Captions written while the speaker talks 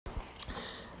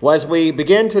Well, as we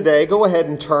begin today, go ahead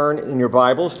and turn in your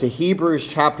Bibles to Hebrews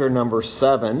chapter number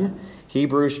 7.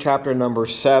 Hebrews chapter number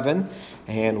 7.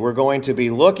 And we're going to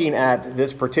be looking at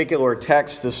this particular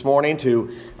text this morning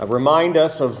to remind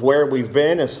us of where we've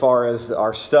been as far as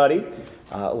our study.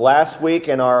 Last week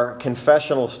in our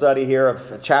confessional study here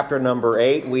of chapter number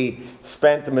 8, we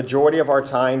spent the majority of our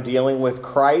time dealing with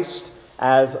Christ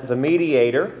as the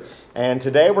mediator. And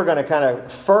today we're going to kind of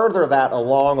further that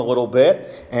along a little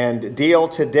bit and deal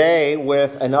today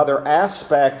with another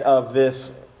aspect of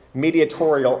this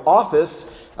mediatorial office,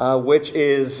 which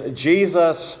is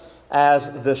Jesus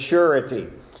as the surety.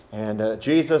 And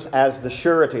Jesus as the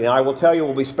surety. Now I will tell you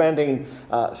we'll be spending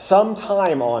some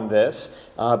time on this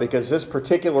because this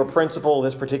particular principle,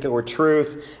 this particular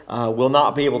truth will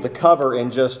not be able to cover in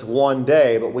just one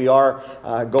day, but we are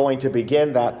going to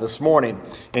begin that this morning.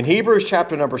 In Hebrews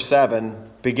chapter number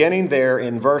 7, beginning there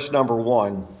in verse number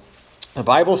 1, the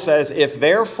Bible says, "If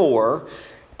therefore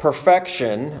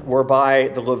perfection were by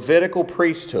the Levitical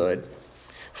priesthood,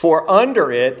 for under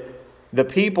it the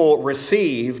people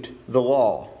received the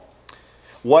law.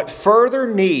 What further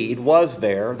need was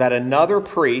there that another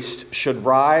priest should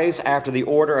rise after the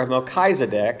order of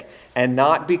Melchizedek and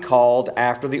not be called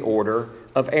after the order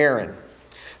of Aaron?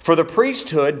 For the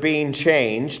priesthood being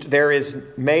changed, there is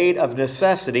made of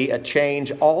necessity a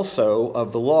change also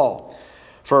of the law.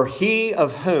 For he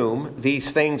of whom these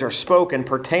things are spoken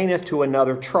pertaineth to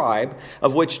another tribe,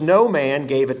 of which no man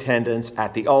gave attendance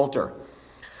at the altar.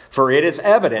 For it is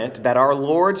evident that our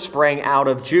Lord sprang out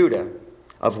of Judah,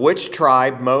 of which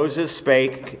tribe Moses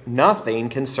spake nothing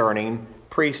concerning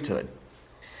priesthood.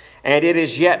 And it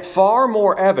is yet far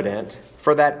more evident,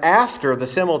 for that after the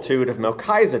similitude of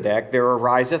Melchizedek there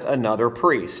ariseth another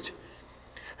priest,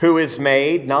 who is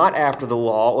made not after the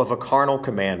law of a carnal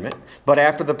commandment, but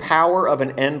after the power of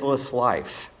an endless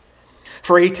life.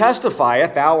 For he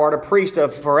testifieth, Thou art a priest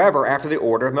of forever after the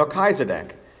order of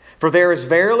Melchizedek. For there is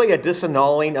verily a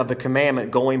disannulling of the commandment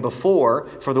going before,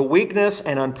 for the weakness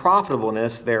and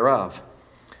unprofitableness thereof.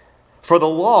 For the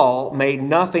law made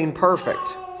nothing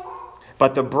perfect,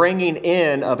 but the bringing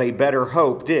in of a better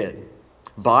hope did,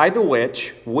 by the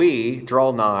which we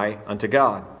draw nigh unto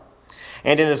God.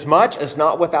 And inasmuch as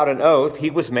not without an oath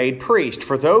he was made priest,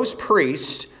 for those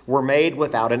priests were made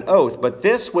without an oath, but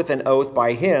this with an oath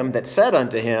by him that said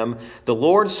unto him, The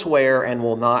Lord sware and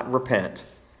will not repent.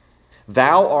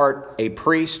 Thou art a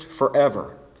priest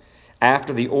forever,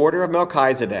 after the order of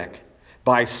Melchizedek.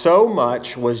 By so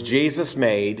much was Jesus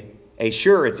made a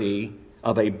surety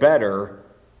of a better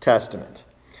testament."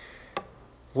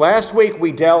 Last week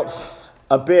we dealt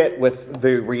a bit with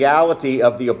the reality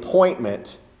of the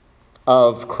appointment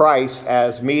of Christ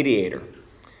as mediator.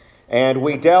 And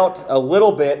we dealt a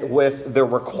little bit with the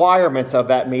requirements of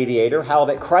that mediator, how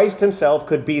that Christ himself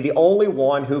could be the only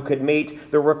one who could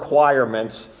meet the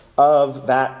requirements of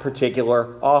that particular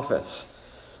office.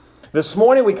 This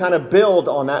morning we kind of build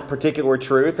on that particular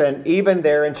truth, and even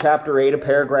there in chapter 8 of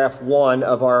paragraph 1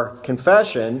 of our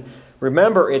confession,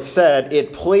 remember it said,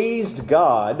 "It pleased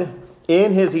God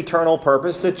in his eternal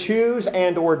purpose to choose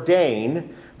and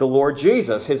ordain the Lord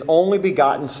Jesus, his only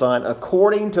begotten Son,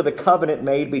 according to the covenant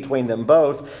made between them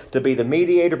both, to be the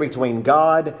mediator between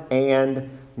God and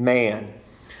man."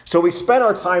 So we spent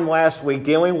our time last week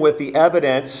dealing with the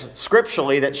evidence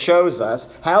scripturally that shows us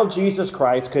how Jesus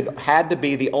Christ had to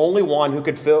be the only one who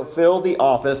could fill the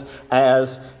office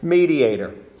as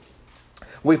mediator.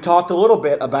 We've talked a little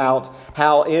bit about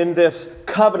how in this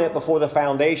covenant before the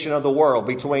foundation of the world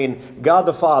between God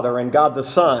the Father and God the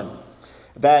Son,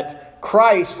 that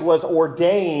Christ was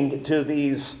ordained to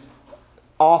these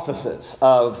offices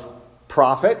of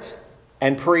prophet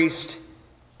and priest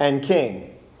and king.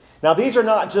 Now, these are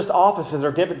not just offices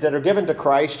that are given to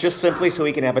Christ just simply so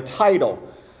he can have a title.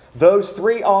 Those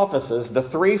three offices, the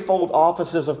threefold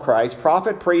offices of Christ,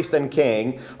 prophet, priest, and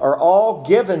king, are all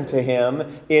given to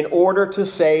him in order to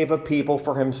save a people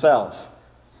for himself.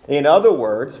 In other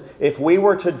words, if we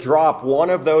were to drop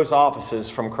one of those offices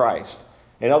from Christ,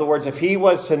 in other words, if he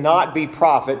was to not be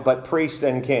prophet but priest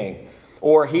and king,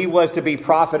 or he was to be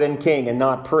prophet and king and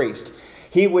not priest,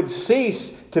 he would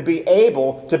cease to be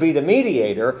able to be the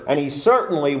mediator, and he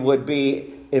certainly would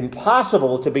be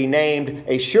impossible to be named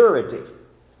a surety.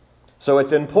 So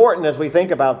it's important as we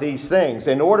think about these things,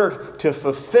 in order to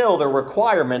fulfill the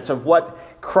requirements of what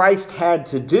Christ had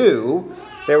to do,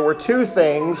 there were two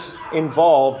things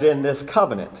involved in this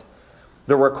covenant: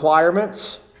 the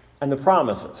requirements and the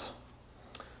promises.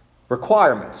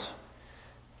 Requirements.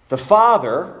 The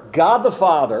Father, God the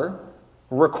Father,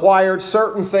 required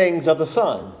certain things of the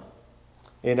Son.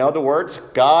 In other words,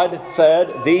 God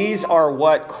said, these are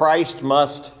what Christ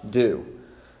must do.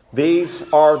 These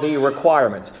are the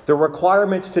requirements. The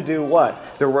requirements to do what?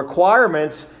 The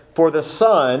requirements for the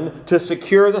Son to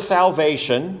secure the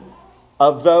salvation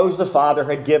of those the Father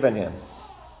had given him.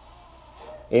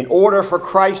 In order for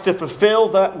Christ to fulfill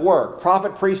that work,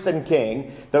 prophet, priest, and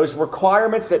king, those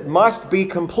requirements that must be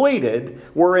completed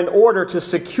were in order to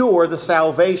secure the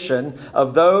salvation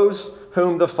of those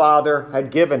whom the Father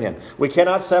had given him. We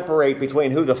cannot separate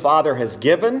between who the Father has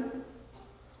given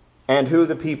and who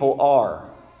the people are.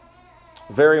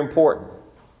 Very important.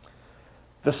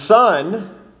 The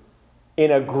Son,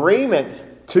 in agreement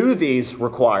to these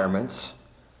requirements,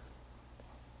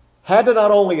 had to not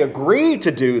only agree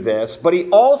to do this, but he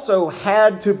also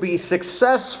had to be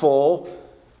successful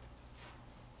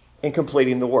in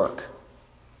completing the work.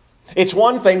 It's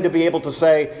one thing to be able to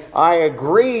say, I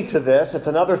agree to this. It's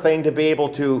another thing to be able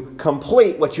to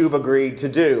complete what you've agreed to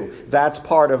do. That's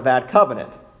part of that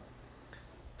covenant.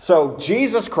 So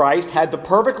Jesus Christ had to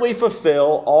perfectly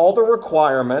fulfill all the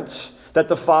requirements that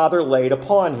the Father laid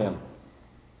upon him.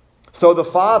 So the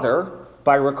Father,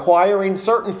 by requiring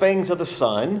certain things of the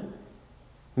Son,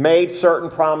 made certain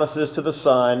promises to the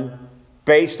Son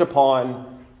based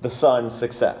upon the Son's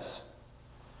success.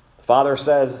 The Father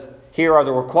says, here are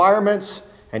the requirements,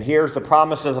 and here's the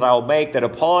promises that I will make, that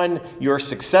upon your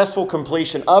successful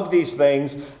completion of these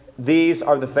things, these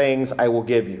are the things I will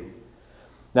give you.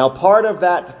 Now, part of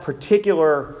that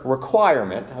particular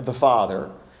requirement of the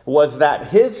Father was that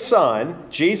his Son,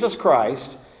 Jesus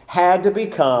Christ, had to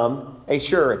become a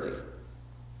surety.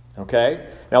 Okay?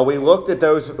 Now, we looked at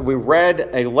those, we read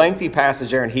a lengthy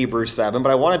passage there in Hebrews 7,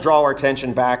 but I want to draw our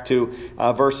attention back to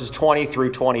verses 20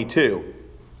 through 22.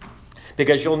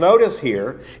 Because you'll notice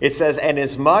here, it says, and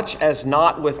as much as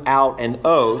not without an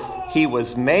oath, he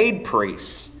was made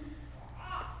priests.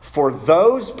 For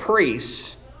those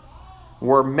priests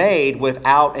were made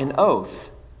without an oath.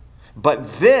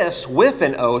 But this with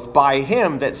an oath by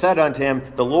him that said unto him,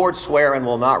 the Lord sware and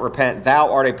will not repent,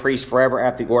 thou art a priest forever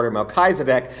after the order of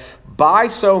Melchizedek. By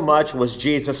so much was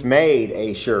Jesus made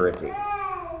a surety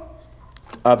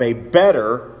of a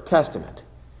better testament.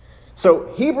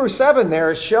 So Hebrews 7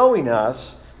 there is showing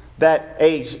us that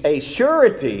a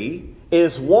surety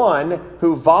is one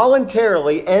who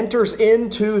voluntarily enters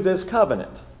into this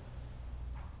covenant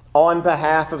on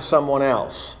behalf of someone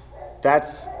else.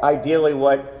 That's ideally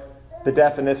what the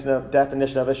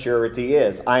definition of a surety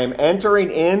is. I am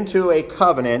entering into a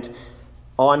covenant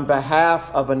on behalf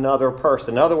of another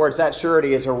person. In other words, that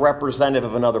surety is a representative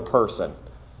of another person.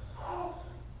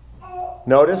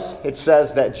 Notice it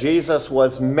says that Jesus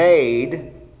was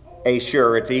made a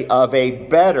surety of a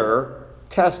better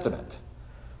testament.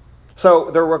 So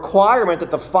the requirement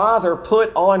that the Father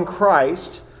put on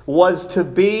Christ was to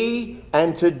be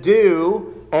and to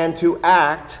do and to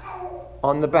act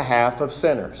on the behalf of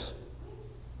sinners,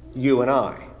 you and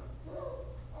I.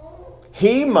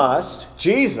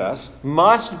 Jesus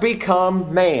must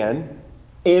become man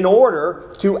in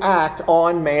order to act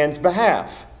on man's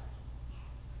behalf.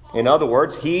 In other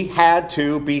words, he had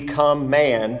to become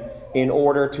man in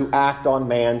order to act on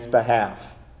man's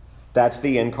behalf. That's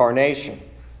the incarnation.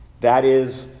 That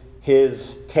is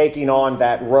his taking on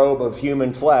that robe of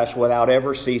human flesh without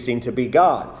ever ceasing to be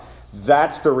God.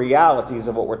 That's the realities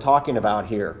of what we're talking about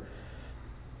here.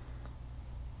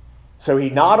 So he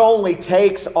not only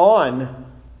takes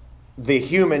on the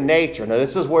human nature. Now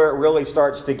this is where it really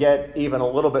starts to get even a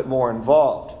little bit more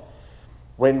involved.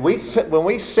 When we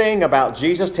sing about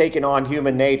Jesus taking on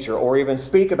human nature, or even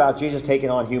speak about Jesus taking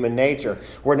on human nature,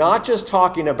 we're not just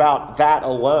talking about that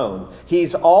alone.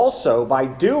 He's also, by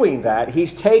doing that,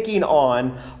 he's taking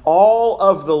on all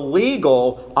of the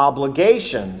legal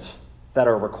obligations that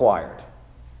are required.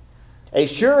 A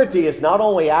surety is not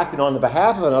only acting on the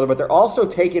behalf of another, but they're also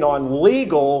taking on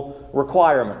legal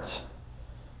requirements.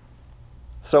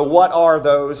 So what are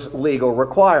those legal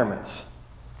requirements?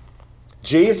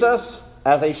 Jesus,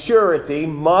 as a surety,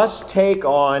 must take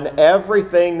on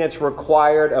everything that's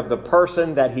required of the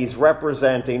person that he's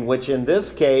representing, which in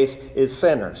this case is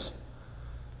sinners.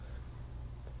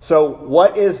 So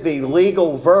what is the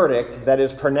legal verdict that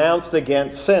is pronounced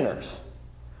against sinners?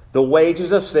 The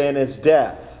wages of sin is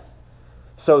death.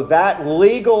 So that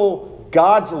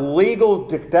God's legal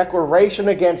declaration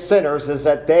against sinners is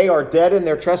that they are dead in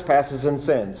their trespasses and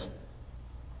sins.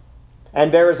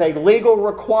 And there is a legal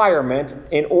requirement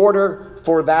in order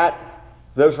for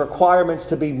those requirements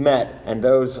to be met. And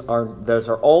those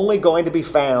are only going to be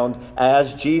found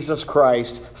as Jesus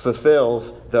Christ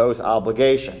fulfills those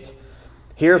obligations.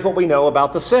 Here's what we know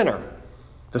about the sinner.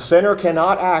 The sinner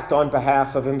cannot act on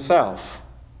behalf of himself.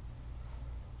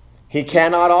 He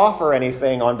cannot offer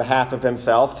anything on behalf of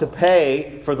himself to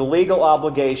pay for the legal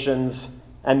obligations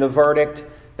and the verdict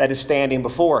that is standing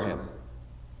before him.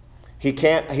 He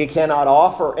cannot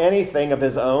offer anything of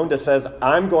his own that says,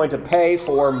 I'm going to pay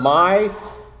for my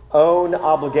own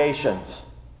obligations.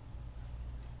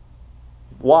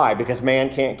 Why? Because man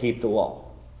can't keep the law.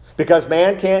 Because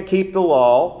man can't keep the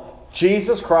law,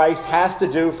 Jesus Christ has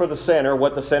to do for the sinner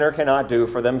what the sinner cannot do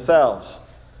for themselves.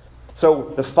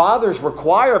 So the Father's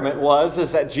requirement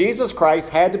is that Jesus Christ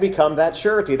had to become that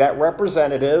surety, that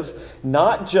representative,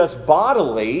 not just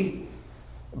bodily,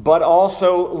 but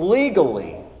also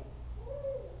legally.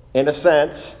 In a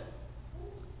sense,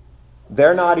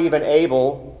 they're not even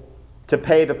able to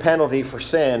pay the penalty for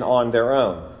sin on their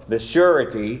own. The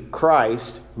surety,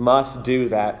 Christ, must do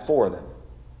that for them.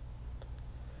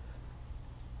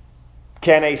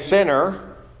 Can a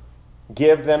sinner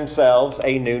give themselves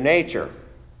a new nature?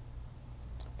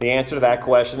 The answer to that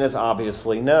question is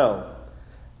obviously no.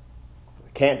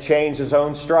 He can't change his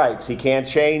own stripes. He can't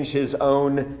change his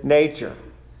own nature.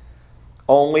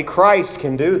 Only Christ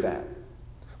can do that.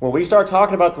 When we start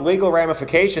talking about the legal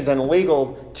ramifications and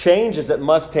legal changes that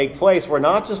must take place, we're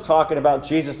not just talking about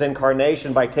Jesus'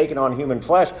 incarnation by taking on human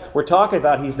flesh. We're talking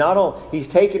about he's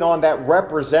taking on that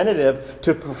representative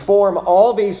to perform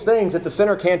all these things that the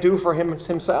sinner can't do for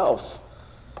himself.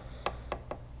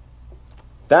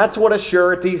 That's what a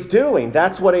surety's doing.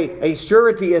 That's what a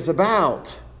surety is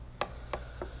about.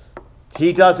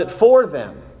 He does it for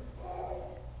them.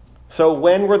 So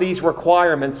when were these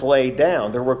requirements laid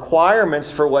down? The requirements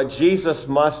for what Jesus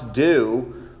must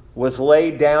do was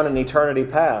laid down in eternity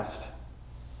past.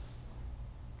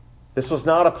 This was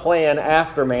not a plan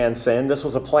after man sinned. This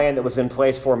was a plan that was in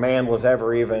place before man was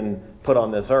ever even put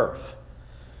on this earth.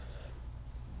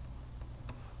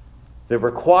 The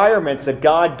requirements that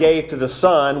God gave to the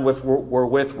Son were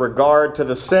with regard to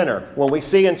the sinner. When we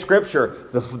see in Scripture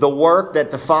the work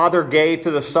that the Father gave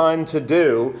to the Son to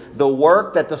do, the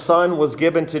work that the Son was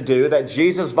given to do, that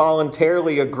Jesus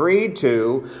voluntarily agreed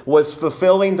to, was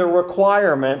fulfilling the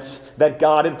requirements that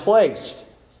God had placed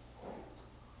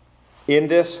in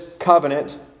this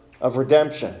covenant of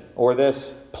redemption, or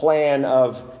this plan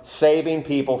of saving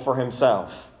people for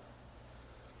himself.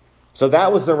 So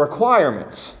that was the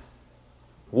requirements.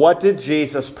 What did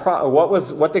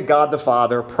what did God the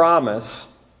Father promise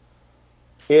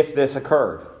if this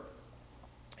occurred?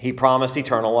 He promised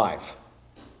eternal life.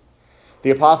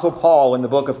 The Apostle Paul in the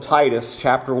book of Titus,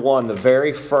 chapter 1, the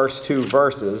very first 2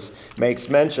 verses, makes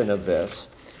mention of this.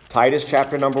 Titus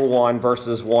chapter number 1,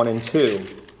 verses 1 and 2.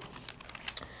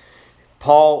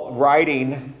 Paul,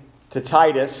 writing to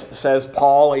Titus, says,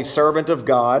 Paul, a servant of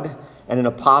God and an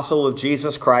apostle of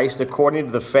Jesus Christ, according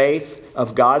to the faith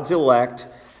of God's elect,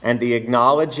 and the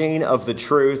acknowledging of the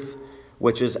truth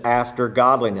which is after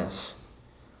godliness,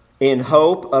 in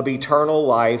hope of eternal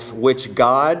life, which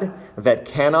God, that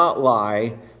cannot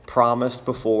lie, promised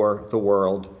before the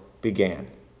world began.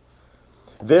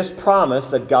 This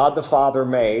promise that God the Father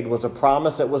made was a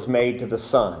promise that was made to the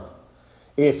Son.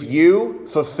 If you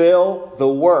fulfill the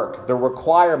work, the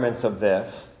requirements of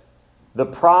this, the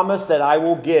promise that I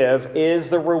will give is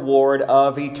the reward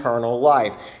of eternal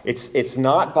life. It's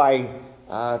not by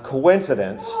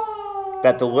coincidence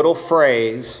that the little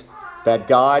phrase that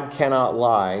God cannot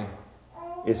lie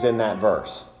is in that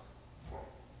verse.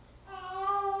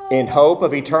 In hope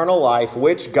of eternal life,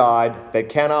 which God, that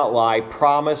cannot lie,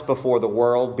 promised before the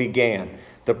world began.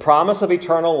 The promise of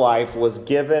eternal life was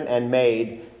given and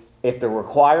made if the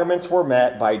requirements were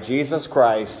met by Jesus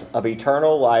Christ of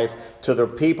eternal life to the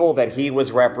people that he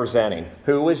was representing.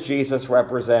 Who was Jesus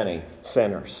representing?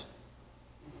 Sinners.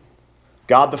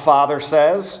 God the Father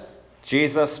says,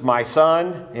 Jesus, my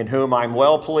Son, in whom I'm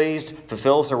well pleased,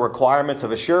 fulfills the requirements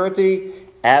of a surety.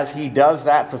 As he does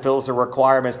that, fulfills the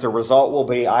requirements, the result will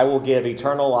be, I will give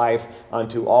eternal life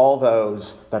unto all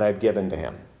those that I've given to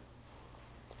him.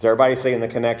 Is everybody seeing the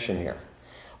connection here?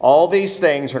 All these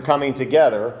things are coming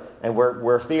together, and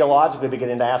we're theologically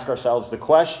beginning to ask ourselves the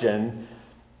question,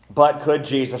 but could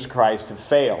Jesus Christ have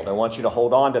failed? I want you to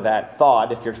hold on to that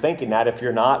thought if you're thinking that. If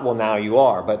you're not, well, now you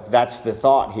are. But that's the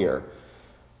thought here.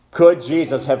 Could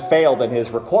Jesus have failed in his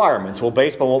requirements? Well,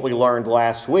 based on what we learned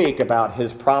last week about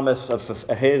his promise of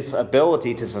his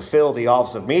ability to fulfill the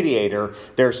office of mediator,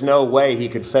 there's no way he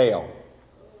could fail.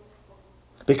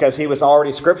 Because he was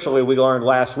already scripturally, we learned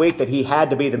last week, that he had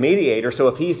to be the mediator. So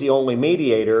if he's the only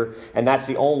mediator and that's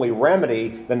the only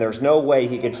remedy, then there's no way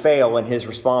he could fail in his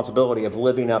responsibility of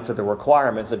living up to the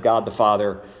requirements that God the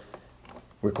Father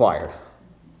required.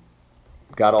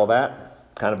 Got all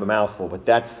that? Kind of a mouthful, but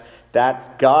that's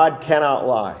God cannot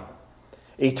lie.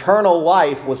 Eternal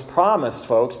life was promised,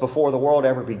 folks, before the world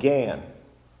ever began.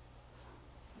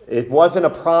 It wasn't a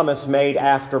promise made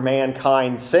after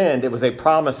mankind sinned. It was a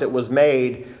promise that was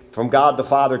made from God the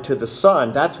Father to the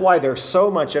Son. That's why there's so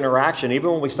much interaction.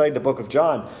 Even when we studied the book of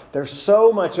John, there's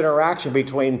so much interaction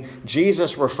between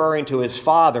Jesus referring to his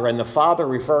Father and the Father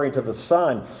referring to the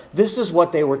Son. This is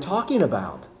what they were talking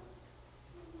about.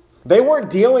 They weren't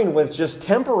dealing with just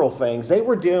temporal things. They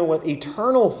were dealing with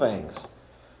eternal things.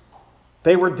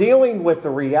 They were dealing with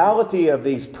the reality of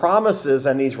these promises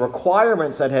and these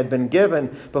requirements that had been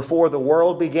given before the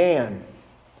world began.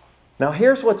 Now,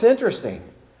 here's what's interesting.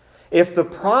 If the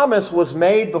promise was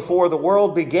made before the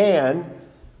world began,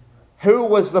 who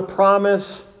was the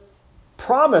promise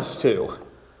promised to?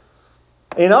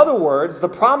 In other words, the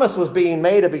promise was being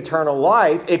made of eternal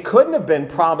life. It couldn't have been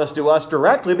promised to us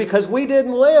directly because we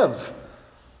didn't live.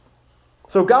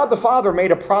 So God the Father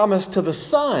made a promise to the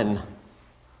Son,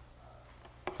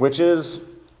 which is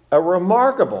a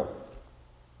remarkable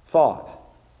thought.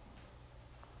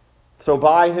 So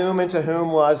by whom and to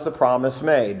whom was the promise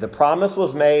made? The promise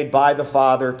was made by the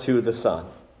Father to the Son.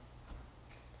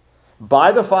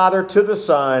 By the Father to the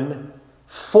Son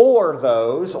for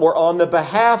those, or on the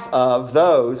behalf of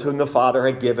those whom the Father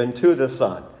had given to the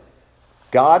Son.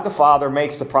 God the Father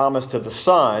makes the promise to the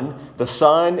Son. The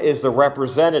Son is the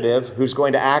representative who's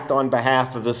going to act on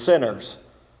behalf of the sinners.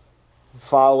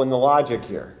 Following the logic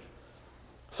here.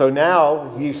 So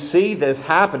now you see this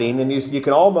happening, and you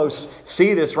can almost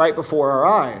see this right before our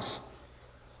eyes.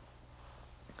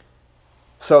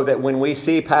 So that when we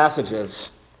see passages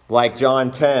like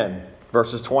John 10,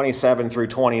 verses 27 through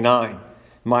 29,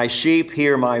 my sheep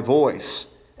hear my voice,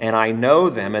 and I know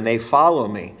them, and they follow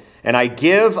me, and I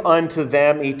give unto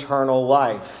them eternal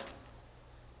life.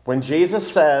 When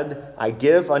Jesus said, I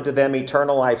give unto them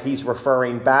eternal life, he's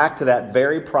referring back to that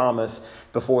very promise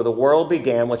before the world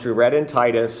began, which we read in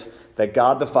Titus, that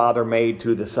God the Father made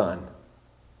to the Son.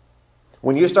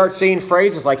 When you start seeing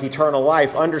phrases like eternal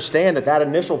life, understand that that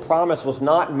initial promise was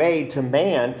not made to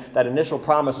man. That initial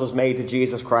promise was made to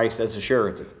Jesus Christ as a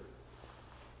surety.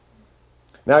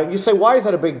 Now, you say, why is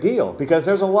that a big deal? Because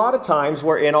there's a lot of times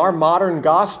where in our modern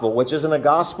gospel, which isn't a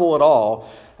gospel at all,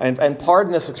 and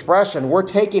pardon this expression, we're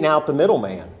taking out the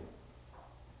middleman.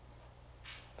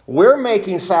 We're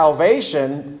making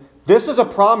salvation, this is a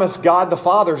promise God the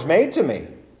Father's made to me.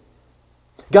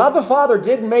 God the Father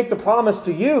didn't make the promise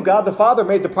to you. God the Father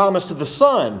made the promise to the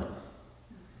Son.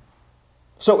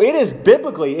 So it is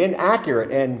biblically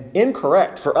inaccurate and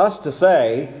incorrect for us to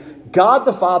say, God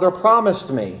the Father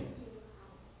promised me.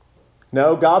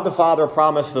 No, God the Father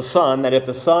promised the Son that if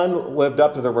the Son lived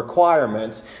up to the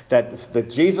requirements, that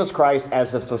Jesus Christ,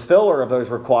 as the fulfiller of those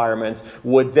requirements,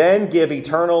 would then give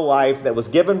eternal life that was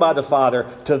given by the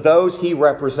Father to those he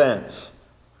represents.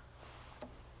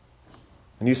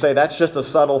 And you say, that's just a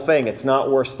subtle thing. It's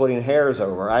not worth splitting hairs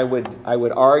over. I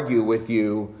would argue with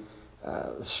you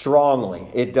strongly.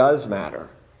 It does matter.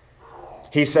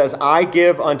 He says, I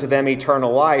give unto them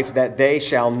eternal life, that they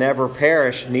shall never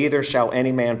perish, neither shall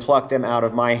any man pluck them out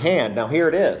of my hand. Now here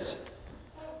it is.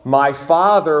 My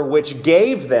Father which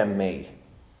gave them me.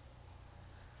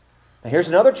 Now here's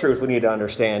another truth we need to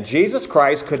understand. Jesus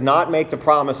Christ could not make the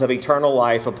promise of eternal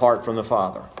life apart from the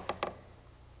Father.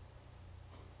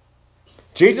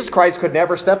 Jesus Christ could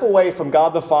never step away from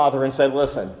God the Father and say,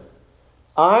 listen,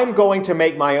 I'm going to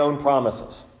make my own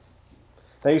promises.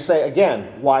 Now you say,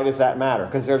 again, why does that matter?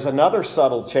 Because there's another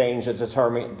subtle change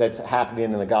that's happening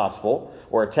in the gospel,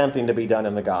 or attempting to be done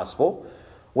in the gospel,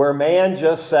 where man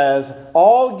just says,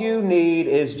 all you need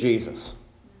is Jesus.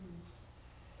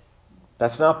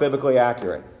 That's not biblically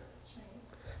accurate.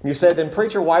 And you say, then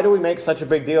preacher, why do we make such a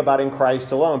big deal about in Christ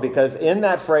alone? Because in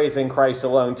that phrase, in Christ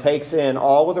alone, takes in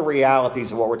all of the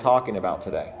realities of what we're talking about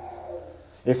today.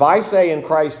 If I say in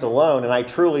Christ alone, and I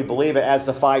truly believe it as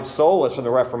the five solas from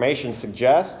the Reformation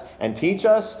suggest and teach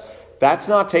us, that's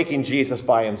not taking Jesus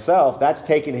by himself. That's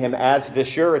taking him as the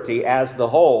surety, as the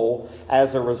whole,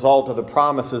 as a result of the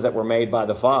promises that were made by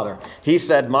the Father. He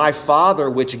said, my Father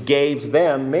which gave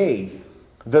them me.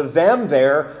 The them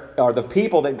there are the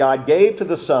people that God gave to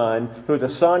the Son, who the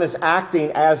Son is acting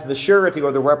as the surety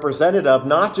or the representative,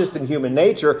 not just in human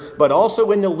nature, but also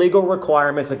in the legal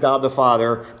requirements that God the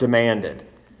Father demanded.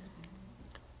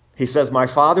 He says, my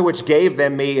Father which gave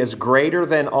them me is greater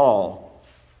than all,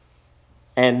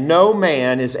 and no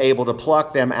man is able to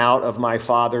pluck them out of my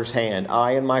Father's hand.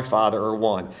 I and my Father are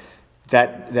one.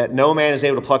 That no man is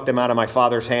able to pluck them out of my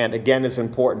Father's hand, again, is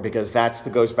important because that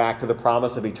goes back to the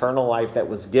promise of eternal life that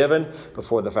was given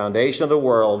before the foundation of the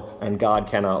world, and God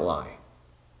cannot lie.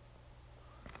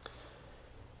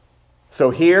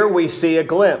 So here we see a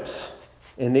glimpse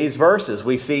In these verses,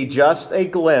 we see just a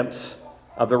glimpse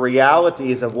of the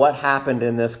realities of what happened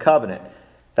in this covenant.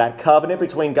 That covenant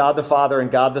between God the Father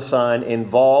and God the Son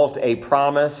involved a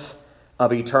promise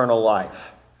of eternal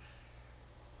life.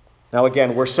 Now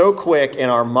again, we're so quick in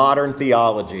our modern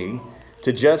theology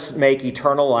to just make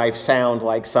eternal life sound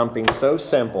like something so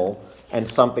simple and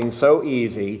something so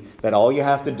easy that all you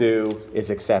have to do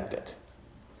is accept it.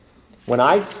 When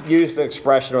I use the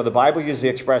expression, or the Bible uses the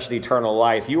expression eternal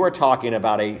life, you are talking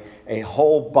about a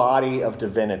whole body of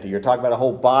divinity. You're talking about a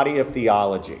whole body of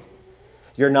theology.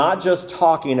 You're not just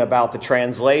talking about the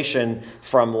translation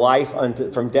from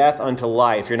death unto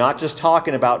life. You're not just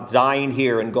talking about dying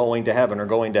here and going to heaven or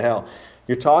going to hell.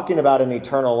 You're talking about an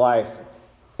eternal life.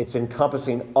 It's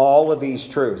encompassing all of these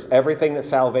truths, everything that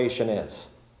salvation is.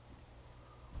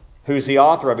 Who's the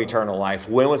author of eternal life?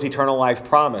 When was eternal life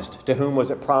promised? To whom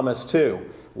was it promised to?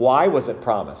 Why was it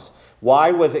promised? Why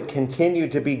was it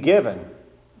continued to be given?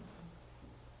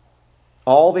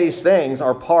 All these things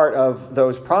are part of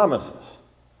those promises.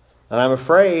 And I'm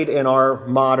afraid in our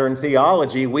modern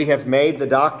theology, we have made the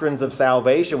doctrines of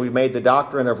salvation, we've made the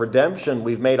doctrine of redemption,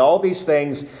 we've made all these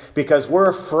things because we're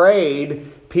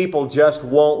afraid people just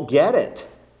won't get it.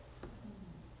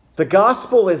 The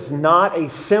gospel is not a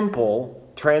simple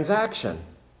transaction.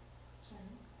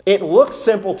 It looks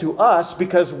simple to us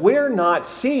because we're not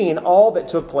seeing all that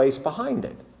took place behind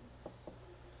it.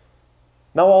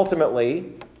 Now,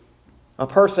 ultimately, a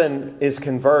person is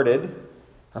converted,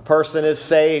 a person is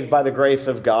saved by the grace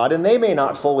of God, and they may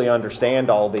not fully understand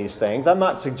all these things. I'm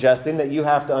not suggesting that you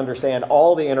have to understand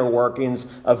all the inner workings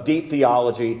of deep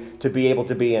theology to be able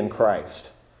to be in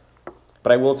Christ.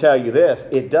 But I will tell you this,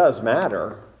 it does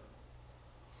matter.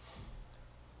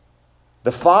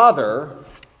 The Father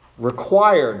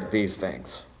required these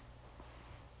things.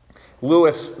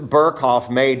 Louis Berkhoff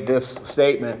made this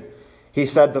statement. He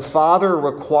said, "The Father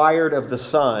required of the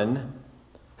Son,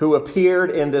 who appeared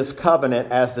in this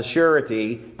covenant as the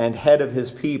surety and head of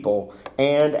his people,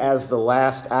 and as the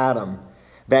last Adam,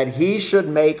 that he should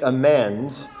make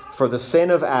amends for the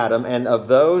sin of Adam and of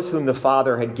those whom the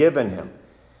Father had given him,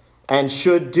 and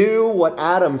should do what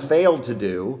Adam failed to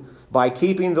do, by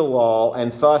keeping the law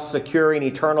and thus securing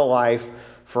eternal life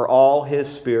for all his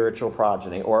spiritual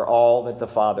progeny," or all that the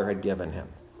Father had given him.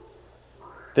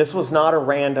 This was not a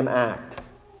random act.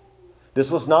 This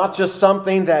was not just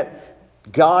something that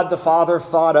God the Father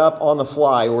thought up on the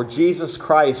fly, or Jesus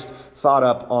Christ thought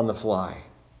up on the fly.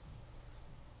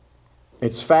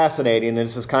 It's fascinating, and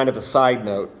this is kind of a side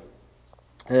note.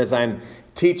 As I'm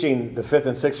teaching the 5th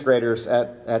and 6th graders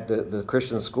at the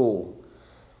Christian school,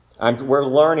 we're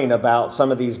learning about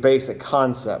some of these basic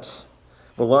concepts.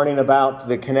 We're learning about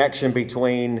the connection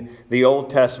between the Old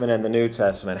Testament and the New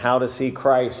Testament, how to see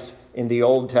Christ in the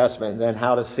Old Testament, and then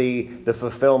how to see the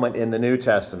fulfillment in the New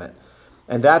Testament.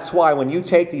 And that's why when you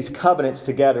take these covenants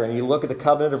together and you look at the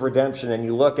covenant of redemption and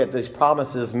you look at these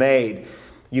promises made,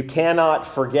 you cannot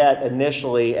forget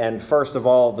initially and first of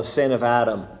all the sin of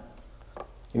Adam.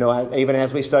 You know, even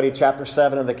as we studied chapter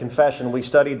 7 of the Confession, we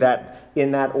studied that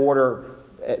in that order,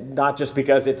 not just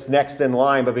because it's next in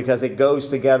line, but because it goes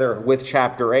together with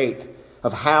chapter 8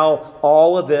 of how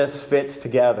all of this fits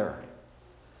together.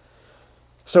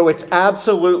 So it's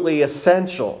absolutely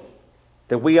essential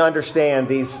that we understand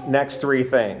these next three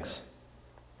things.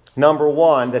 Number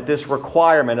one, that this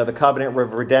requirement of the covenant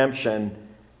of redemption,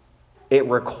 it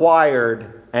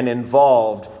required and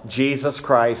involved Jesus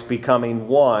Christ becoming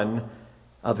one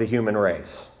of the human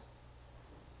race.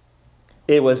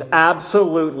 It was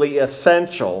absolutely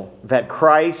essential that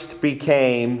Christ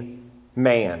became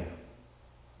man.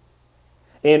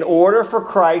 In order for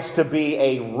Christ to be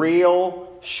a real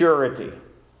surety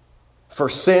for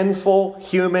sinful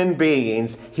human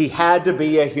beings, he had to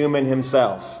be a human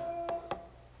himself.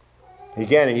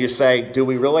 Again, and you say, do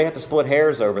we really have to split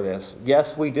hairs over this?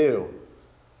 Yes, we do.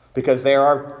 Because there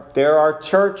are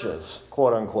churches,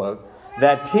 quote unquote,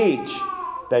 that teach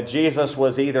that Jesus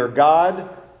was either God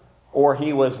or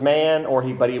he was man,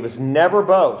 but he was never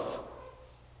both.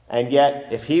 And yet,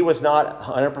 if he was not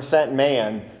 100%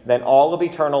 man, then all of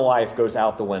eternal life goes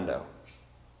out the window.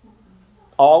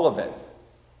 All of it.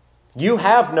 You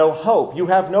have no hope. You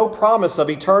have no promise of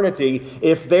eternity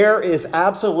if there is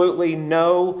absolutely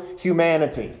no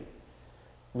humanity.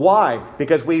 Why?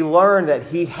 Because we learn that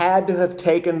he had to have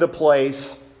taken the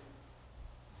place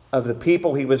of the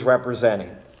people he was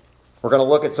representing. We're going to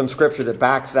look at some scripture that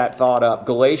backs that thought up.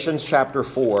 Galatians chapter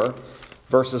 4,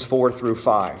 verses 4 through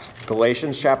 5.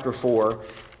 Galatians chapter 4,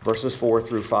 verses 4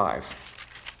 through 5.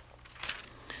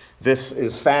 This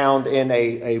is found in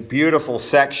a beautiful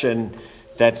section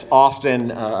that's often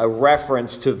a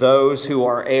reference to those who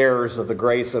are heirs of the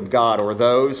grace of God, or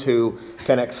those who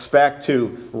can expect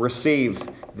to receive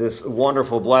this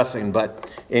wonderful blessing. But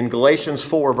in Galatians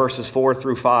 4, verses 4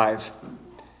 through 5,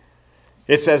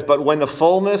 it says, "But when the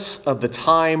fullness of the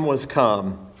time was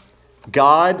come,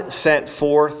 God sent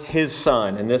forth his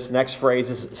Son," and this next phrase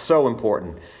is so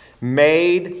important,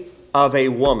 "made of a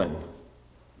woman."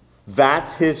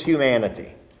 That's his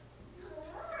humanity.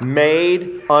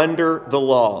 Made under the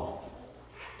law.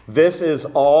 This is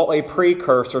all a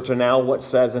precursor to now what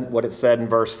it said in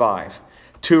verse 5.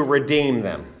 To redeem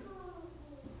them.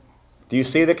 Do you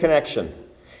see the connection?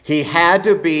 He had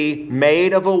to be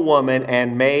made of a woman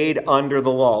and made under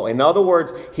the law. In other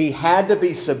words, he had to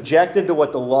be subjected to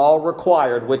what the law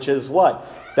required, which is what?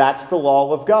 That's the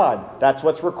law of God. That's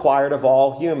what's required of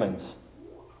all humans.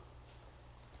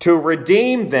 To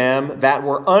redeem them that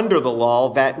were under the law,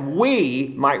 that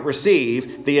we might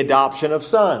receive the adoption of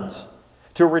sons.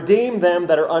 To redeem them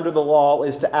that are under the law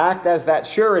is to act as that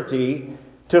surety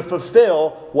to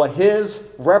fulfill what his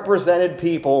represented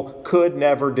people could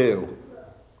never do.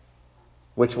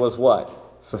 Which was what?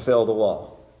 Fulfill the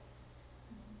law.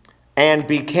 And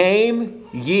became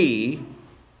ye,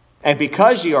 and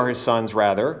because ye are his sons,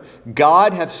 rather,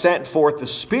 God hath sent forth the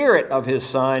Spirit of his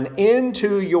Son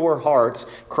into your hearts,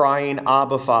 crying,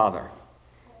 Abba, Father.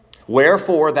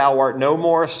 Wherefore thou art no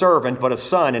more a servant, but a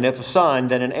son, and if a son,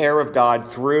 then an heir of God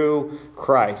through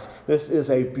Christ. This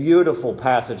is a beautiful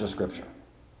passage of Scripture,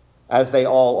 as they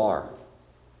all are.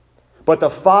 But the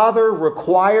Father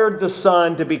required the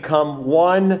Son to become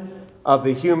one of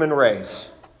the human race.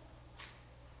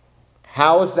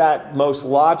 How is that most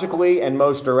logically and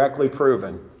most directly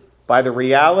proven? By the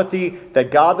reality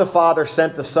that God the Father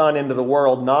sent the Son into the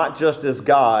world not just as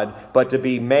God, but to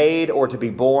be made or to be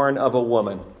born of a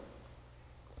woman.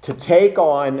 To take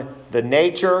on the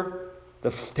nature,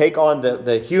 take on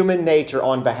the human nature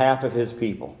on behalf of his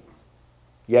people.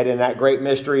 Yet in that great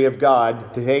mystery of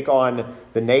God, to take on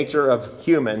the nature of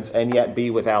humans and yet be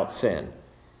without sin.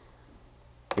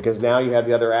 Because now you have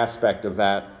the other aspect of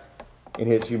that in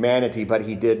his humanity, but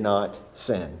he did not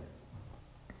sin.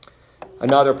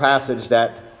 Another passage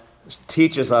that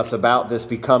teaches us about this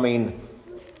becoming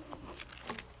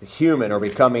human, or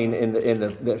becoming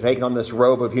taking on this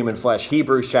robe of human flesh.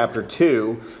 Hebrews chapter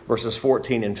 2, verses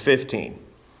 14 and 15.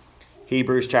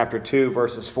 Hebrews chapter 2,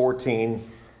 verses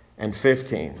 14 and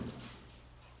 15.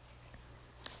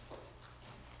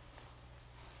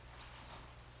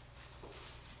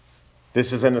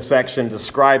 This is in the section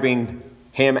describing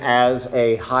him as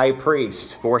a high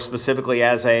priest, more specifically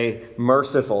as a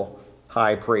merciful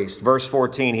high priest. Verse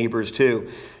 14, Hebrews 2.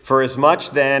 For as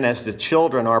much then as the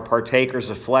children are partakers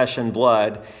of flesh and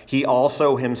blood, he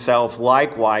also himself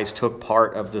likewise took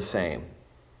part of the same.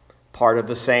 Part of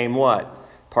the same what?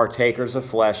 Partakers of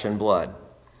flesh and blood.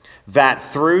 That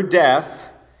through death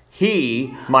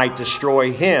he might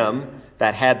destroy him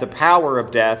that had the power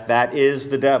of death, that is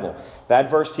the devil. That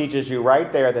verse teaches you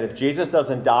right there that if Jesus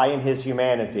doesn't die in his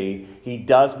humanity, he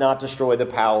does not destroy the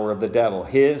power of the devil.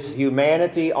 His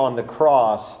humanity on the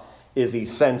cross is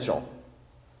essential.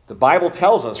 The Bible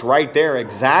tells us right there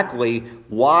exactly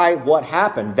what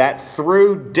happened. That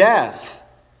through death,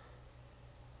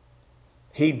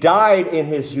 he died in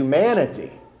his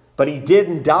humanity, but he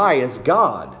didn't die as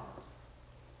God.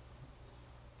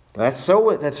 That's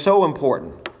so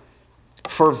important.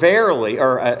 For verily,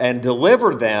 and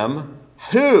deliver them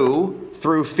who,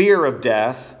 through fear of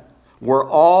death, were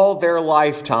all their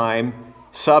lifetime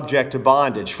subject to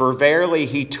bondage. For verily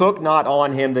he took not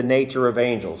on him the nature of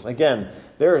angels. Again,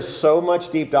 there is so much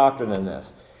deep doctrine in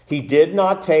this. He did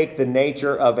not take the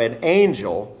nature of an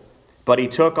angel, but he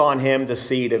took on him the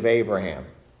seed of Abraham.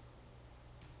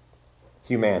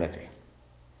 Humanity.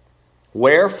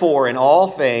 Wherefore in all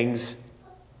things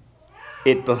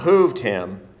it behooved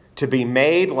him to be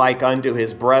made like unto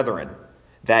his brethren,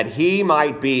 that he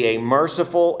might be a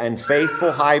merciful and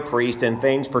faithful high priest in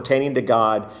things pertaining to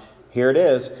God. Here it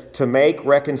is, to make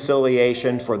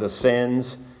reconciliation for the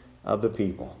sins of the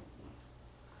people.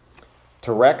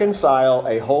 To reconcile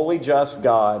a holy, just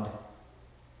God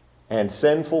and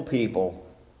sinful people,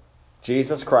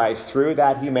 Jesus Christ, through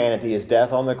that humanity, his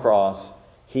death on the cross,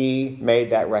 he made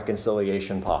that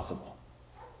reconciliation possible.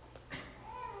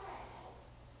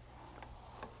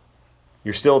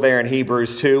 You're still there in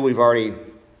Hebrews 2. We've already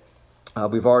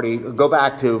go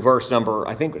back to verse number,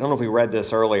 I don't know if we read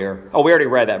this earlier. Oh, we already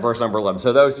read that, verse number 11.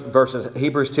 So those verses,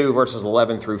 Hebrews 2, verses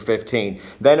 11 through 15.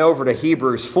 Then over to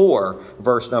Hebrews 4,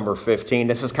 verse number 15.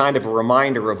 This is kind of a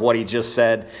reminder of what he just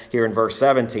said here in verse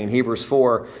 17. Hebrews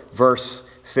 4, verse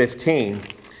 15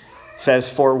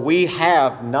 says, "For we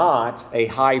have not a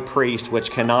high priest which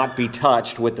cannot be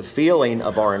touched with the feeling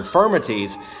of our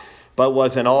infirmities, but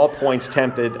was in all points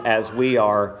tempted as we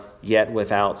are, yet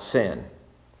without sin."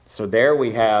 So there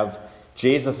we have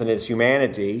Jesus in his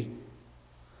humanity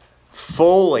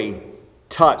fully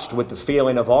touched with the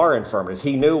feeling of our infirmities.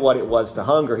 He knew what it was to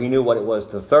hunger. He knew what it was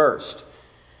to thirst.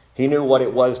 He knew what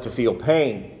it was to feel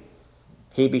pain.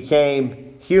 He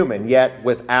became human, yet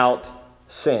without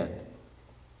sin.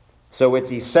 So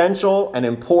it's essential and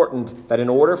important that in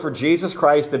order for Jesus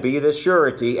Christ to be the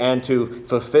surety and to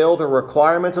fulfill the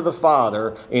requirements of the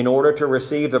Father, in order to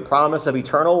receive the promise of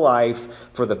eternal life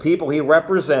for the people he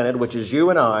represented, which is you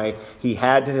and I, he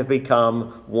had to have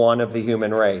become one of the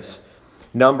human race.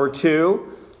 Number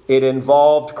two, it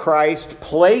involved Christ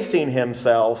placing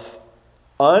himself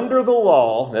under the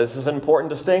law. Now, this is an important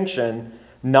distinction,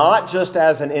 not just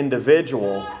as an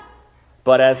individual,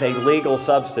 but as a legal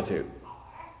substitute.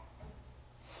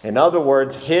 In other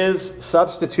words, his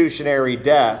substitutionary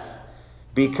death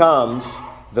becomes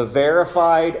the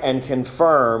verified and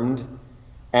confirmed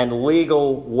and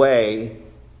legal way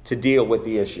to deal with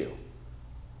the issue.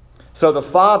 So the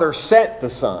Father sent the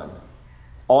Son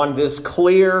on this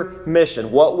clear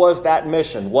mission. What was that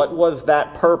mission? What was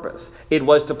that purpose? It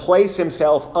was to place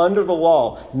himself under the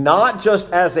law, not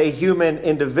just as a human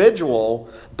individual,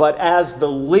 but as the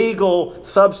legal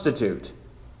substitute.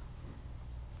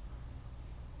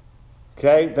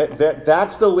 Okay,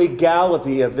 that's the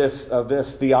legality of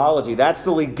this theology. That's the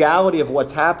legality of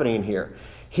what's happening here.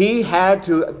 He had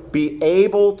to be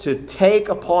able to take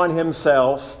upon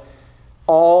himself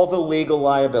all the legal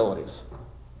liabilities.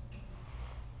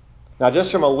 Now,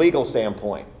 just from a legal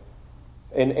standpoint,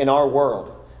 in our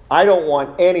world, I don't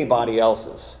want anybody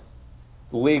else's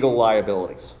legal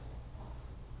liabilities.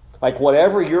 Like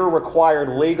whatever you're required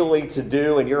legally to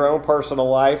do in your own personal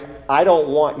life, I don't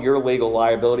want your legal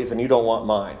liabilities and you don't want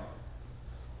mine.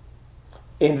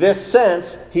 In this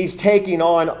sense, he's taking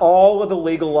on all of the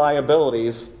legal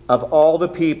liabilities of all the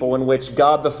people in which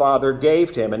God the Father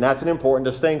gave him. And that's an important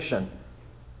distinction.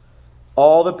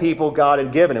 All the people God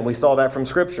had given him. We saw that from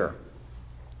Scripture.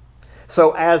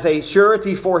 So as a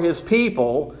surety for his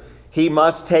people, he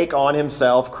must take on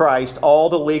himself, Christ, all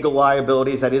the legal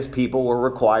liabilities that his people were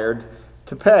required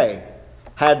to pay.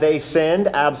 Had they sinned?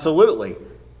 Absolutely.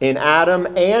 In Adam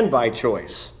and by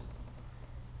choice.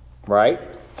 Right?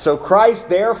 So Christ,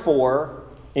 therefore,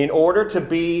 in order to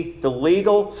be the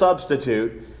legal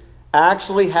substitute,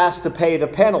 actually has to pay the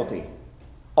penalty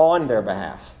on their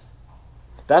behalf.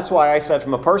 That's why I said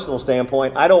from a personal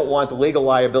standpoint, I don't want the legal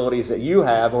liabilities that you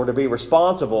have or to be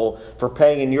responsible for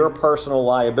paying your personal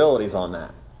liabilities on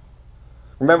that.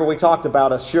 Remember, we talked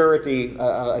about a surety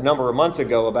a number of months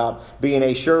ago about being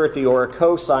a surety or a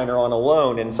co-signer on a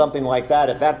loan and something like that.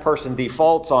 If that person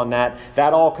defaults on that,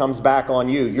 that all comes back on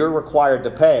you. You're required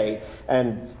to pay,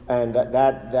 and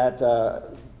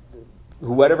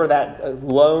whatever that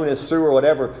loan is through or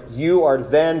whatever, you are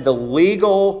then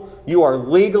you are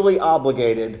legally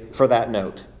obligated for that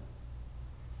note.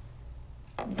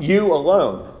 You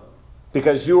alone,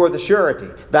 because you are the surety.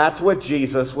 That's what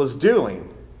Jesus was doing.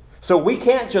 So we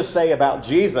can't just say about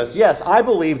Jesus, yes, I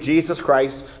believe Jesus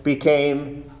Christ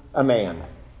became a man.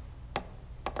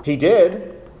 He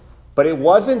did, but it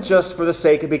wasn't just for the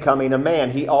sake of becoming a man.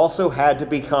 He also had to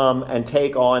become and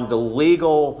take on the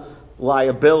legal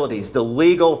liabilities, the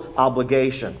legal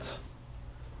obligations.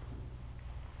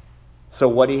 So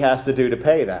what he has to do to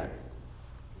pay that?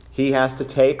 He has to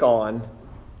take on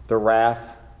the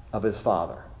wrath of his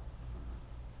Father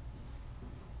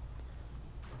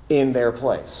in their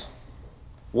place.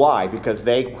 Why? Because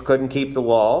they couldn't keep the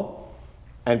law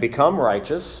and become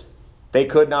righteous. They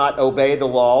could not obey the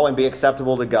law and be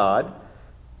acceptable to God.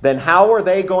 Then how are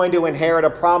they going to inherit a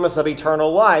promise of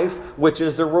eternal life, which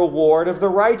is the reward of the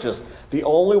righteous? The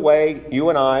only way you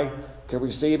and I can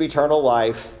receive eternal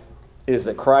life is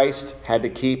that Christ had to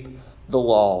keep the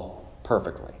law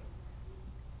perfectly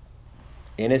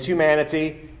in his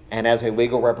humanity and as a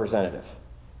legal representative.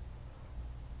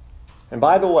 And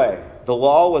by the way, the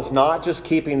law was not just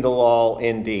keeping the law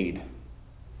in deed.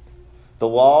 The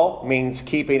law means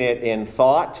keeping it in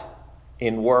thought,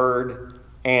 in word,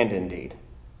 and in deed.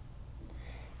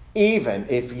 Even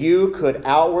if you could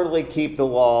outwardly keep the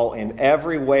law in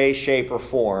every way, shape, or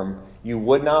form, you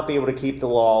would not be able to keep the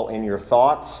law in your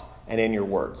thoughts and in your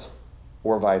words,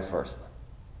 or vice versa.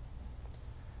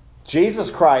 Jesus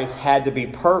Christ had to be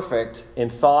perfect in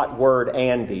thought, word,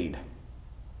 and deed.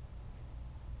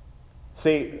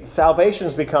 See, salvation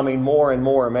is becoming more and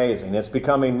more amazing. It's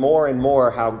becoming more and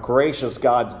more how gracious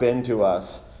God's been to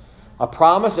us A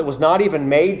promise that was not even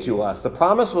made to us. The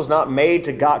promise was not made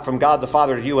to God, from God the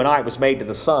Father to you and I. It was made to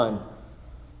the Son.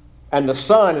 And the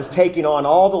Son is taking on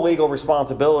all the legal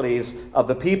responsibilities of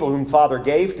the people whom Father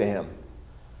gave to him.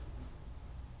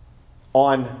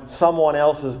 On someone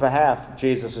else's behalf,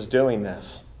 Jesus is doing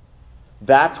this.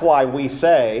 That's why we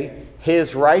say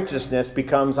his righteousness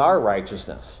becomes our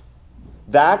righteousness.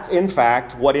 That's, in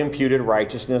fact, what imputed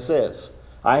righteousness is.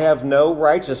 I have no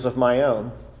righteousness of my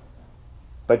own,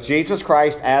 but Jesus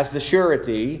Christ, as the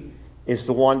surety, is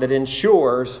the one that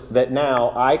ensures that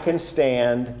now I can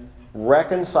stand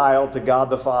reconciled to God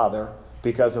the Father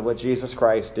because of what Jesus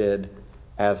Christ did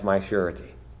as my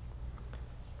surety.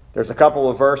 There's a couple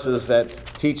of verses that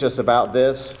teach us about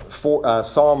this.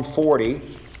 Psalm 40,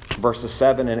 verses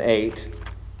 7 and 8.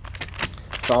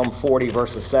 Psalm 40,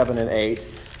 verses 7 and 8.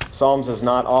 Psalms is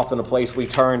not often a place we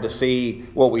turn to see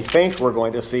what we think we're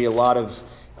going to see, a lot of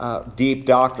deep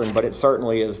doctrine, but it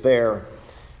certainly is there.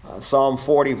 Psalm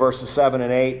 40, verses 7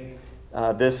 and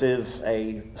 8. This is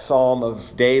a psalm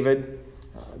of David.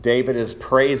 David is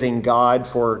praising God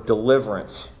for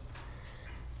deliverance.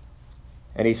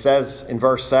 And he says in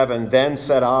verse 7, "Then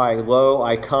said I, Lo,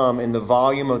 I come, in the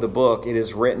volume of the book it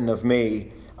is written of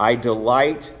me, I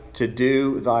delight to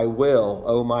do thy will,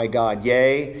 O my God.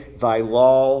 Yea, thy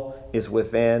law is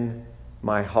within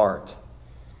my heart."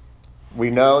 We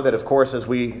know that, of course, as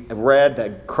we read,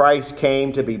 that Christ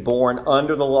came to be born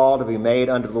under the law, to be made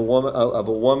under the woman of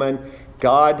a woman.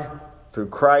 God, through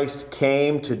Christ,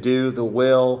 came to do the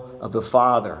will of the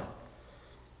Father.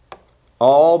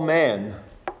 All men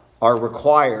are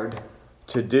required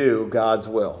to do God's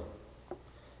will.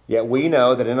 Yet we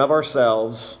know that in of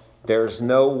ourselves, there's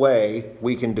no way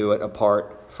we can do it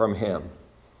apart from him.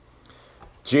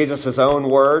 Jesus' own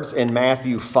words in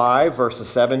Matthew 5, verses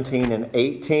 17 and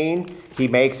 18, he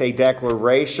makes a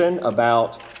declaration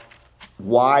about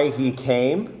why he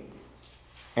came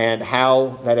and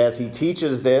how that as he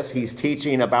teaches this, he's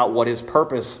teaching about what his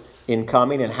purpose in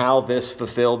coming and how this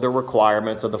fulfilled the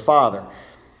requirements of the Father.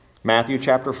 Matthew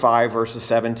chapter 5, verses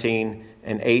 17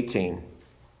 and 18.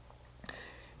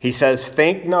 He says,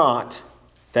 "Think not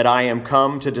that I am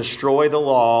come to destroy the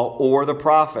law or the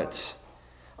prophets.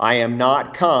 I am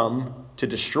not come to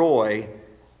destroy,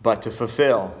 but to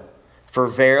fulfill. For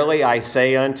verily I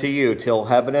say unto you, till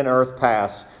heaven and earth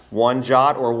pass, one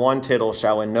jot or one tittle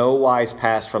shall in no wise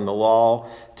pass from the law,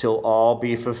 till all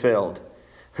be fulfilled.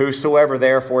 Whosoever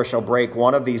therefore shall break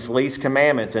one of these least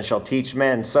commandments and shall teach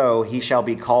men so, he shall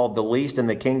be called the least in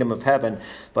the kingdom of heaven.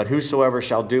 But whosoever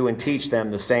shall do and teach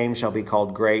them, the same shall be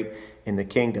called great in the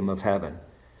kingdom of heaven."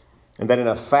 And then in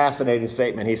a fascinating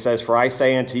statement, he says, "For I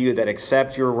say unto you that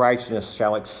except your righteousness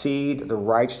shall exceed the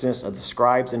righteousness of the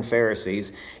scribes and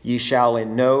Pharisees, ye shall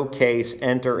in no case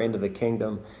enter into the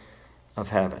kingdom of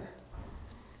heaven."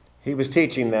 He was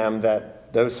teaching them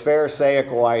that those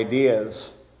Pharisaical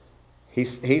ideas,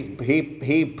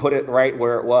 he put it right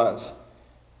where it was.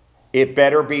 It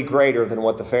better be greater than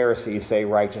what the Pharisees say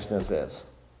righteousness is,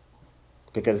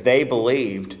 because they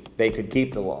believed they could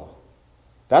keep the law.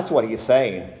 That's what he's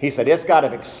saying. He said it's got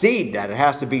to exceed that. It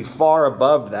has to be far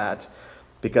above that,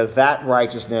 because that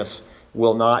righteousness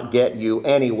will not get you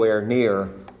anywhere near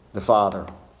the Father.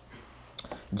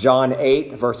 John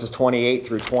 8, verses 28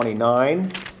 through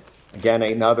 29. Again,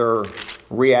 another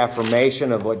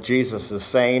reaffirmation of what Jesus is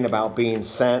saying about being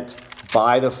sent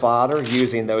by the Father,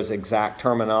 using those exact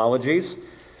terminologies.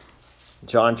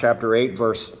 John chapter 8,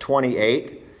 verse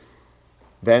 28.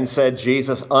 "Then said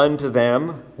Jesus unto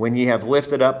them, When ye have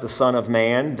lifted up the Son of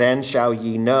Man, then shall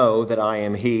ye know that I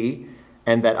am he,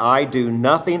 and that I do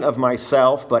nothing of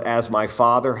myself, but as my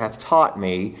Father hath taught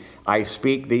me, I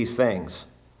speak these things.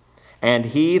 And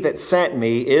he that sent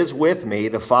me is with me,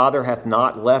 the Father hath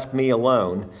not left me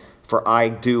alone, for I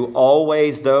do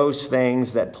always those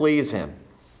things that please him.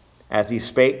 As he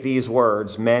spake these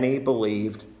words, many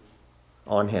believed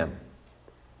on him."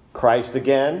 Christ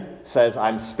again says,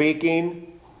 "I'm speaking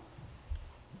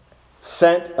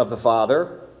sent of the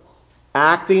Father,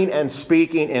 acting and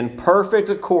speaking in perfect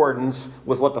accordance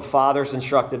with what the Father's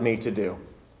instructed me to do."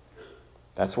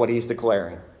 That's what he's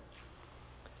declaring.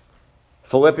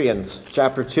 Philippians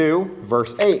chapter 2,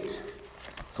 verse 8.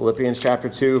 Philippians chapter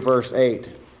 2, verse 8.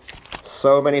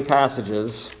 So many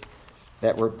passages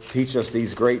that teach us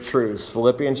these great truths.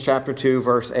 Philippians chapter 2,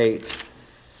 verse 8.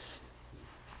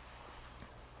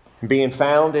 "Being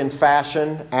found in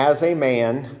fashion as a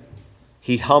man,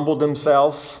 he humbled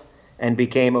himself and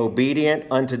became obedient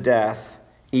unto death,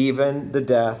 even the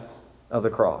death of the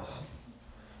cross."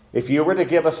 If you were to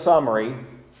give a summary,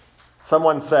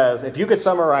 someone says, if you could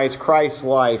summarize Christ's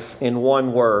life in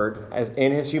one word, as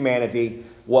in his humanity,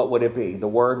 what would it be? The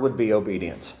word would be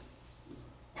obedience.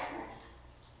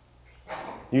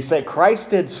 You say, Christ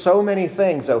did so many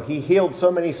things, though. He healed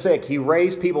so many sick. He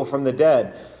raised people from the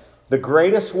dead. The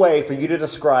greatest way for you to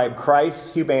describe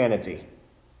Christ's humanity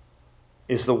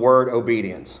is the word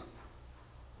obedience.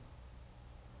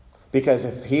 Because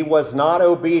if he was not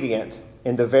obedient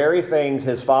in the very things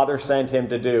his Father sent him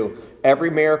to do, every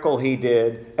miracle he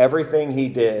did, everything he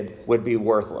did would be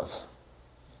worthless.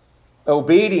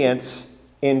 Obedience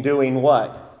in doing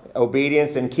what?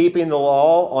 Obedience in keeping the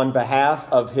law on behalf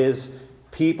of his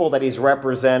people that he's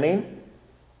representing,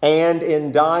 and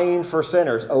in dying for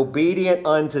sinners, obedient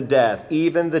unto death,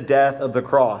 even the death of the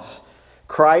cross.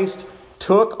 Christ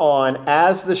took on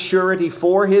as the surety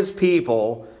for his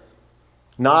people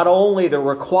not only the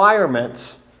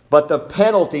requirements, but the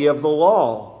penalty of the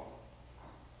law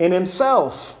in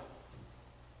himself.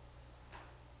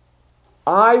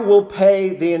 I will pay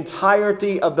the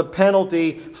entirety of the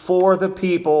penalty for the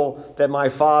people that my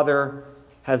Father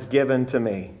has given to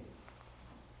me.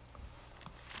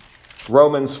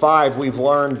 Romans 5, we've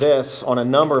learned this on a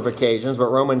number of occasions, but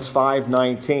Romans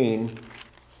 5:19,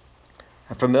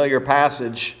 a familiar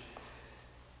passage,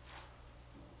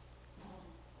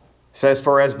 says,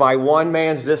 "For as by one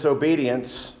man's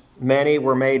disobedience many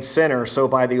were made sinners, so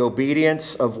by the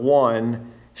obedience of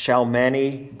one shall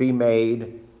many be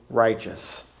made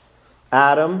righteous."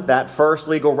 Adam, that first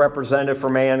legal representative for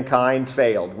mankind,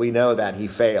 failed. We know that he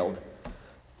failed.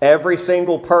 Every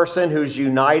single person who's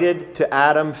united to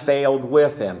Adam failed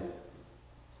with him.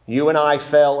 You and I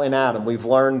fell in Adam. We've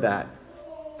learned that.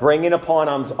 Bringing upon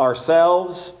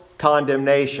ourselves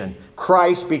condemnation.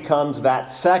 Christ becomes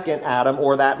that second Adam,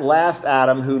 or that last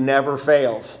Adam who never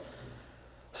fails.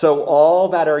 So all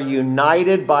that are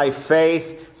united by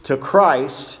faith to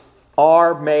Christ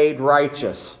are made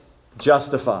righteous,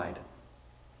 justified,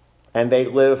 and they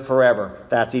live forever.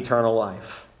 That's eternal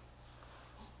life.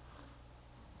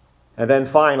 And then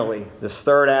finally, this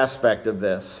third aspect of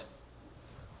this,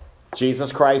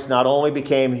 Jesus Christ not only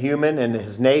became human in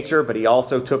his nature, but he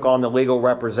also took on the legal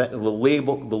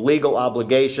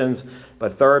obligations.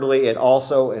 But thirdly, it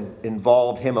also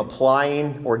involved him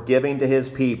applying or giving to his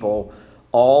people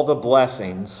all the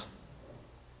blessings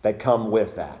that come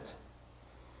with that.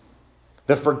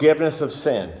 The forgiveness of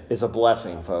sin is a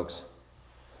blessing, folks.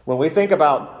 When we think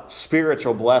about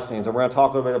spiritual blessings, and we're going to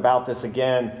talk a little bit about this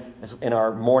again in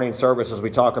our morning service as we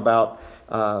talk about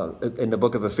in the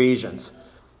book of Ephesians.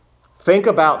 Think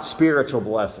about spiritual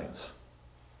blessings.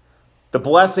 The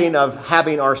blessing of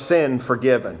having our sin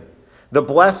forgiven. The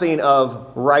blessing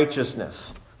of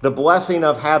righteousness. The blessing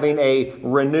of having a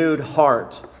renewed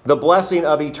heart. The blessing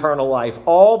of eternal life.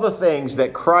 All the things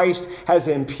that Christ has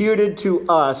imputed to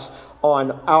us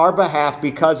on our behalf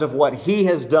because of what he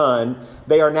has done,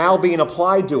 they are now being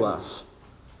applied to us.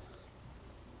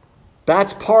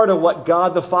 That's part of what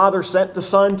God the Father sent the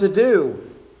Son to do.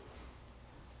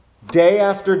 Day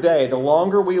after day, the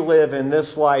longer we live in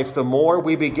this life, the more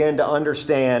we begin to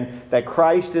understand that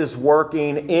Christ is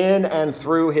working in and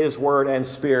through his Word and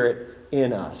Spirit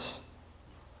in us.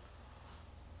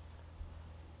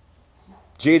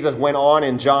 Jesus went on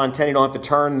in John 10, you don't have to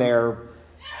turn there,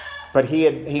 but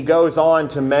he goes on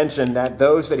to mention that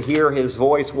those that hear his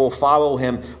voice will follow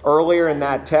him. Earlier in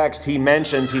that text, he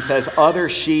says, "Other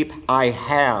sheep I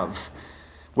have,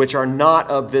 which are not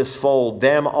of this fold,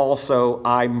 them also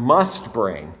I must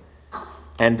bring,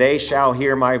 and they shall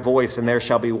hear my voice, and there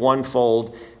shall be one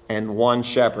fold and one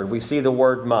shepherd." We see the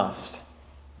word must.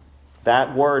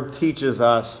 That word teaches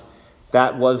us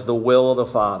that was the will of the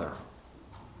Father.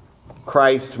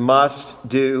 Christ must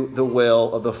do the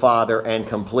will of the Father and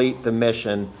complete the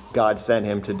mission God sent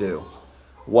him to do.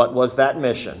 What was that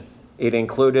mission? It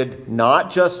included not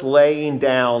just laying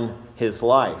down his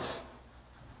life,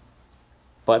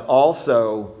 but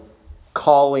also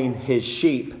calling his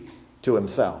sheep to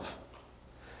himself.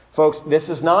 Folks, this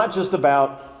is not just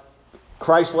about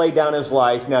Christ laid down his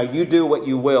life, now you do what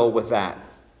you will with that.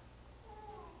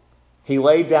 He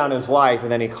laid down his life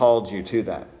and then he called you to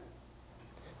that.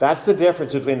 That's the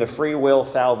difference between the free will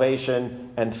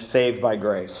salvation and saved by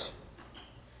grace.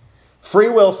 Free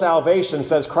will salvation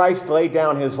says Christ laid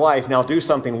down his life, now do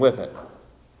something with it.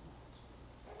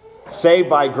 Saved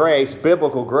by grace,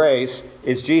 biblical grace,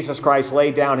 is Jesus Christ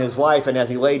laid down his life, and as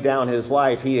he laid down his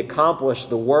life, he accomplished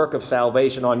the work of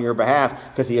salvation on your behalf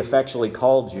because he effectually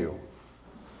called you.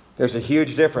 There's a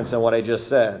huge difference in what I just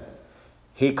said.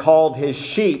 He called his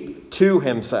sheep to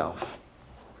himself.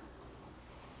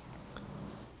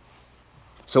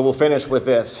 So we'll finish with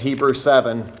this, Hebrews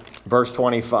 7, verse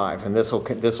 25, and this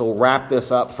will wrap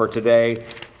this up for today.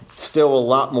 Still a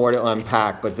lot more to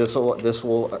unpack, but this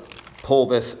will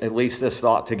pull at least this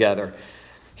thought together.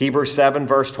 Hebrews 7,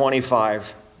 verse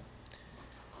 25.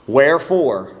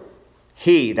 Wherefore,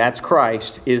 he, that's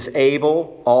Christ, is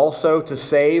able also to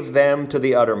save them to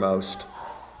the uttermost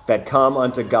that come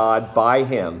unto God by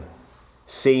him,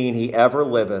 seeing he ever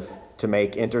liveth to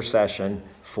make intercession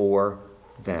for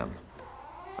them.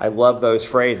 I love those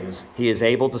phrases. He is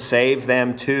able to save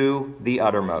them to the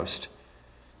uttermost.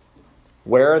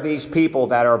 Where are these people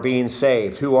that are being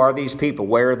saved? Who are these people?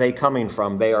 Where are they coming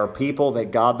from? They are people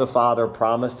that God the Father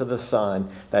promised to the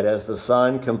Son that as the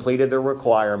Son completed their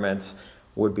requirements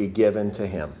would be given to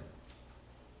him.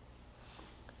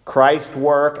 Christ's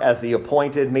work as the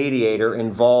appointed mediator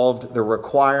involved the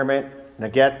requirement, now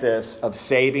get this, of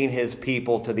saving his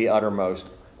people to the uttermost.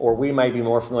 Or we may be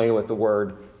more familiar with the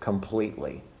word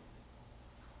completely.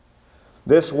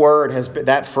 This word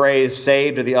that phrase,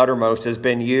 saved to the uttermost, has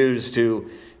been used to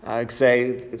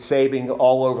say saving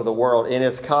all over the world. In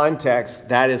its context,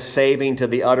 that is saving to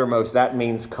the uttermost. That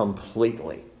means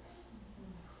completely.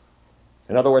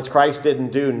 In other words, Christ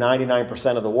didn't do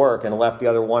 99% of the work and left the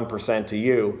other 1% to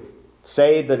you.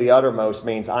 Saved to the uttermost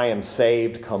means I am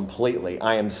saved completely.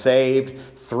 I am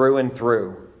saved through and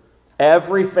through.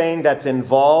 Everything that's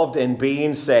involved in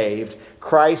being saved,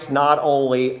 Christ not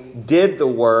only did the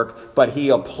work, but he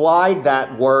applied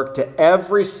that work to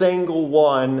every single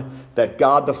one that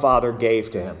God the Father gave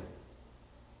to him.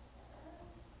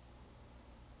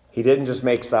 He didn't just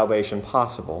make salvation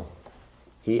possible.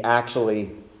 He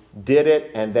actually did it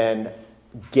and then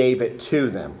gave it to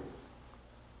them.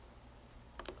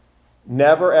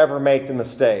 Never ever make the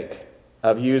mistake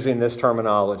of using this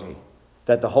terminology,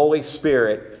 that the Holy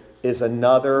Spirit is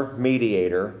another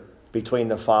mediator between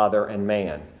the Father and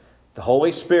man. The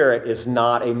Holy Spirit is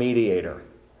not a mediator.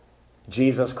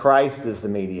 Jesus Christ is the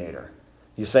mediator.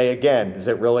 You say again, does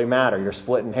it really matter? You're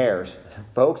splitting hairs.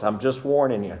 Folks, I'm just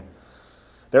warning you.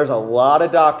 There's a lot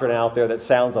of doctrine out there that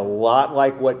sounds a lot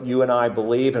like what you and I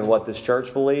believe and what this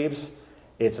church believes.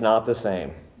 It's not the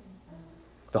same.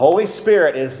 The Holy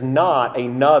Spirit is not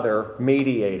another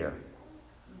mediator.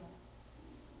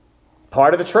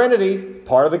 Part of the Trinity,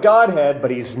 part of the Godhead,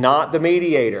 but he's not the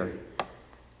mediator.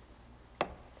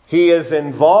 He is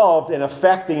involved in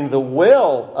affecting the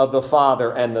will of the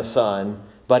Father and the Son,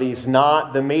 but he's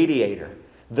not the mediator.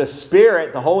 The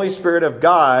Spirit, the Holy Spirit of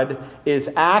God,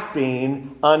 is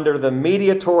acting under the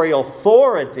mediatory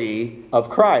authority of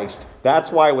Christ. That's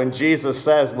why when Jesus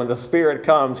says, when the Spirit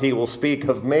comes, he will speak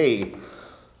of me.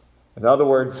 In other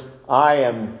words,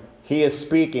 he is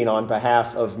speaking on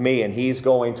behalf of me, and he's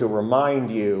going to remind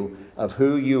you of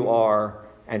who you are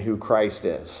and who Christ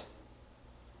is.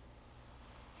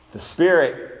 The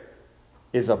Spirit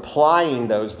is applying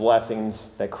those blessings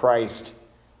that Christ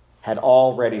had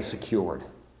already secured,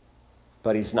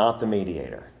 but he's not the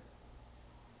mediator.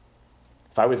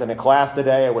 If I was in a class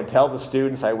today, I would tell the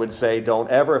students, I would say,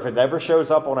 if it ever shows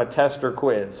up on a test or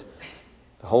quiz,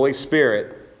 the Holy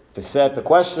Spirit, if the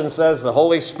question says the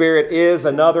Holy Spirit is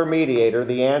another mediator,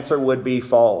 the answer would be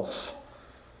false.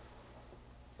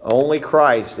 Only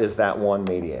Christ is that one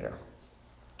mediator.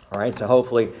 All right, so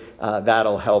hopefully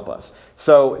that'll help us.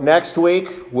 So next week,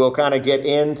 we'll kind of get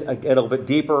into a little bit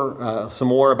deeper, some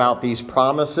more about these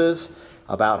promises,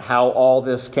 about how all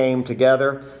this came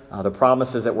together, the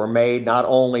promises that were made not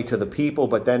only to the people,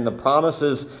 but then the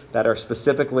promises that are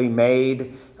specifically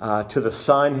made to the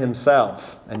Son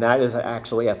himself. And that is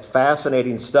actually a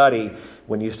fascinating study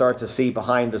when you start to see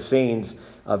behind the scenes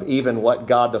of even what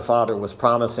God the Father was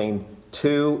promising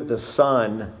to the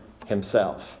Son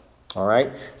himself. All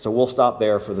right, so we'll stop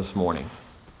there for this morning.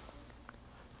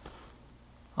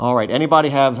 All right, anybody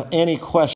have any questions?